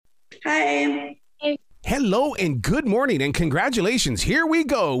Hi. Hello and good morning and congratulations. Here we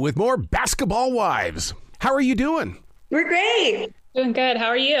go with more Basketball Wives. How are you doing? We're great. Doing good. How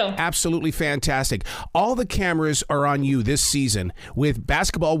are you? Absolutely fantastic. All the cameras are on you this season with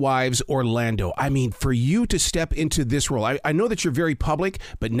Basketball Wives Orlando. I mean, for you to step into this role, I know that you're very public,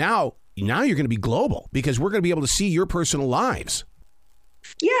 but now you're going to be global because we're going to be able to see your personal lives.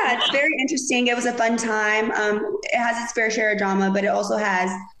 Yeah, it's very interesting. It was a fun time. It has its fair share of drama, but it also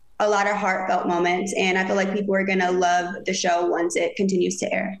has a lot of heartfelt moments. And I feel like people are going to love the show once it continues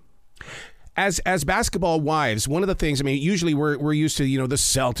to air. As Basketball Wives, one of the things, I mean, usually we're used to, the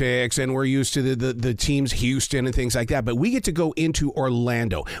Celtics and we're used to the teams Houston and things like that, but we get to go into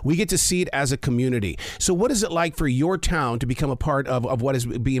Orlando. We get to see it as a community. So what is it like for your town to become a part of what is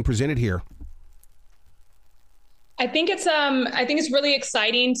being presented here? I think it's really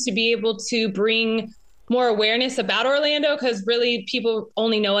exciting to be able to bring more awareness about Orlando because really people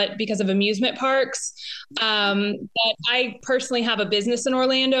only know it because of amusement parks. But I personally have a business in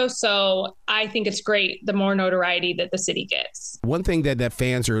Orlando, so I think it's great the more notoriety that the city gets. One thing that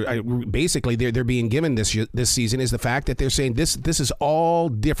fans are basically they're being given this season is the fact that they're saying this is all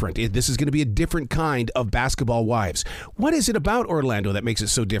different. This is going to be a different kind of Basketball Wives. What is it about Orlando that makes it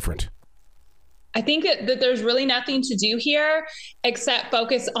so different? I think that there's really nothing to do here except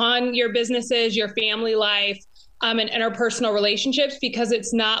focus on your businesses, your family life, and interpersonal relationships, because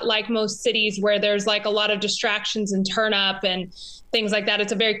it's not like most cities where there's like a lot of distractions and turn up and things like that.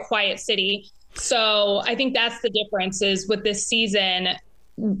 It's a very quiet city. So I think that's the difference is with this season,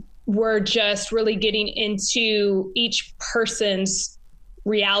 we're just really getting into each person's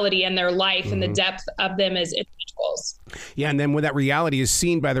reality and their life and the depth of them as individuals. Yeah, and then when that reality is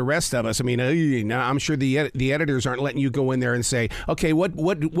seen by the rest of us, I mean, I'm sure the editors aren't letting you go in there and say, okay, what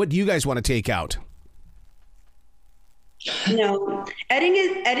do you guys want to take out? No,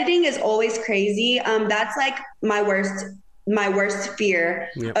 editing is always crazy. That's like my worst fear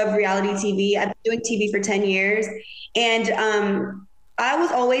of reality TV. I've been doing TV for 10 years, and I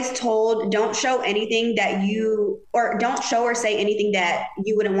was always told, don't show anything don't show or say anything that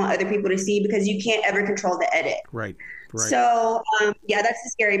you wouldn't want other people to see because you can't ever control the edit. Right. So, that's the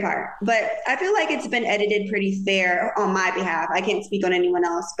scary part. But I feel like it's been edited pretty fair on my behalf. I can't speak on anyone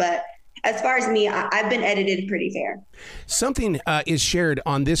else, but as far as me, I've been edited pretty fair. Something is shared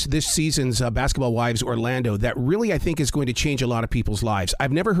on this season's Basketball Wives Orlando that really I think is going to change a lot of people's lives.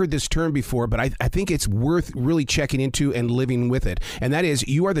 I've never heard this term before, but I think it's worth really checking into and living with it. And that is,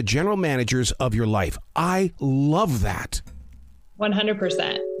 you are the general managers of your life. I love that.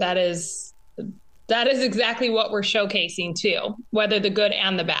 100%. That is exactly what we're showcasing too, whether the good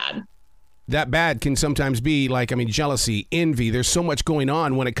and the bad. That bad can sometimes be like, jealousy, envy. There's so much going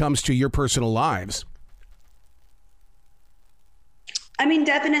on when it comes to your personal lives. I mean,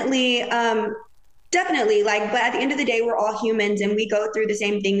 definitely. But at the end of the day, we're all humans and we go through the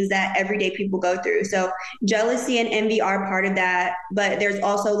same things that everyday people go through. So jealousy and envy are part of that. But there's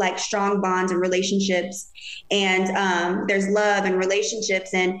also like strong bonds and relationships, and there's love and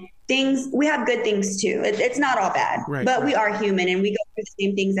relationships and things. We have good things too. It's not all bad, but we are human and we go through the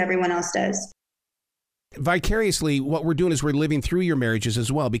same things everyone else does. Vicariously, what we're doing is we're living through your marriages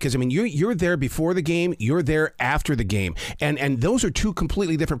as well, because you're there before the game, you're there after the game, and those are two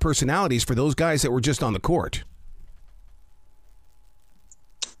completely different personalities for those guys that were just on the court.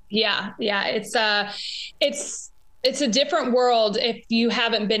 Yeah, it's a different world if you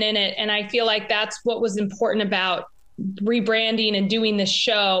haven't been in it, and I feel like that's what was important about rebranding and doing this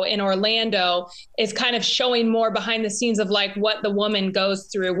show in Orlando is kind of showing more behind the scenes of like what the woman goes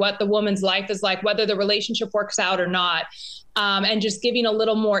through, what the woman's life is like, whether the relationship works out or not. And just giving a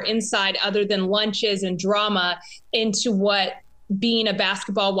little more insight other than lunches and drama into what being a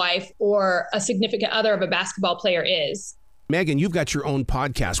basketball wife or a significant other of a basketball player is. Mehgan, you've got your own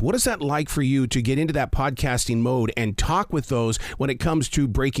podcast. What is that like for you to get into that podcasting mode and talk with those when it comes to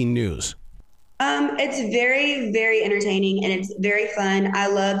breaking news? It's very, very entertaining and it's very fun. I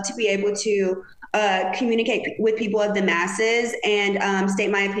love to be able to communicate with people of the masses and state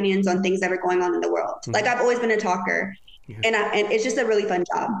my opinions on things that are going on in the world. Mm-hmm. Like I've always been a talker, and it's just a really fun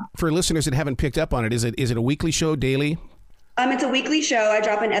job. For listeners that haven't picked up on it, is it a weekly show, daily? It's a weekly show. I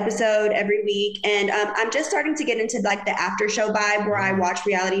drop an episode every week, and I'm just starting to get into like the after show vibe where I watch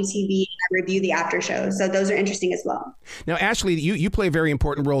reality TV and I review the after shows. So those are interesting as well. Now, Ashley, you play a very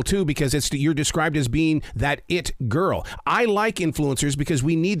important role too, because you're described as being that it girl. I like influencers because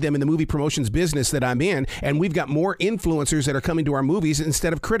we need them in the movie promotions business that I'm in, and we've got more influencers that are coming to our movies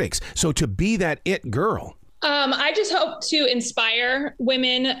instead of critics. So to be that it girl. I just hope to inspire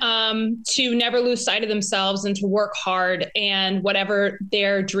women to never lose sight of themselves and to work hard, and whatever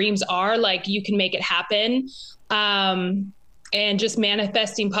their dreams are, like, you can make it happen. And just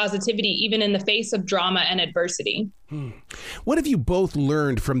manifesting positivity, even in the face of drama and adversity. What have you both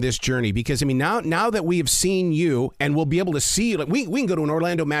learned from this journey? Because, I mean, now that we have seen you and we'll be able to see, like, we can go to an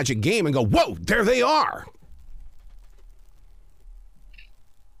Orlando Magic game and go, whoa, there they are.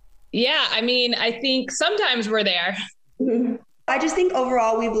 Yeah, I mean, I think sometimes we're there. I just think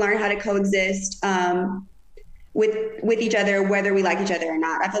overall we've learned how to coexist with each other, whether we like each other or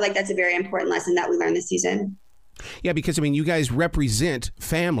not. I feel like that's a very important lesson that we learned this season. Yeah, because, I mean, you guys represent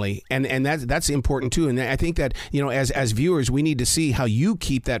family, and that's important too. And I think that, you know, as viewers, we need to see how you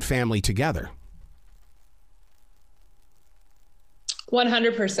keep that family together.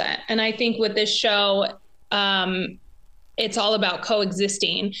 100%. And I think with this show, it's all about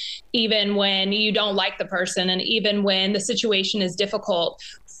coexisting, even when you don't like the person, and even when the situation is difficult,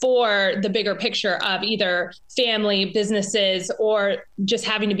 for the bigger picture of either family, businesses, or just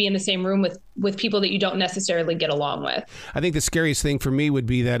having to be in the same room with people that you don't necessarily get along with. I think the scariest thing for me would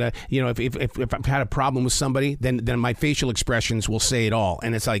be that, you know, if I've had a problem with somebody, then my facial expressions will say it all.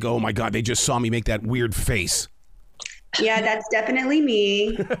 And it's like, oh my God, they just saw me make that weird face. Yeah, that's definitely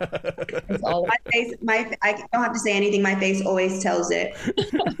me. My face, I don't have to say anything. My face always tells it.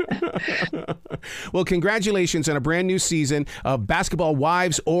 Well, congratulations on a brand new season of Basketball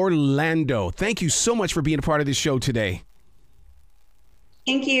Wives Orlando. Thank you so much for being a part of this show today.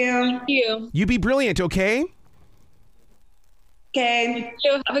 Thank you. Thank you. You be brilliant, okay? Okay. Thank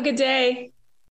you. Have a good day.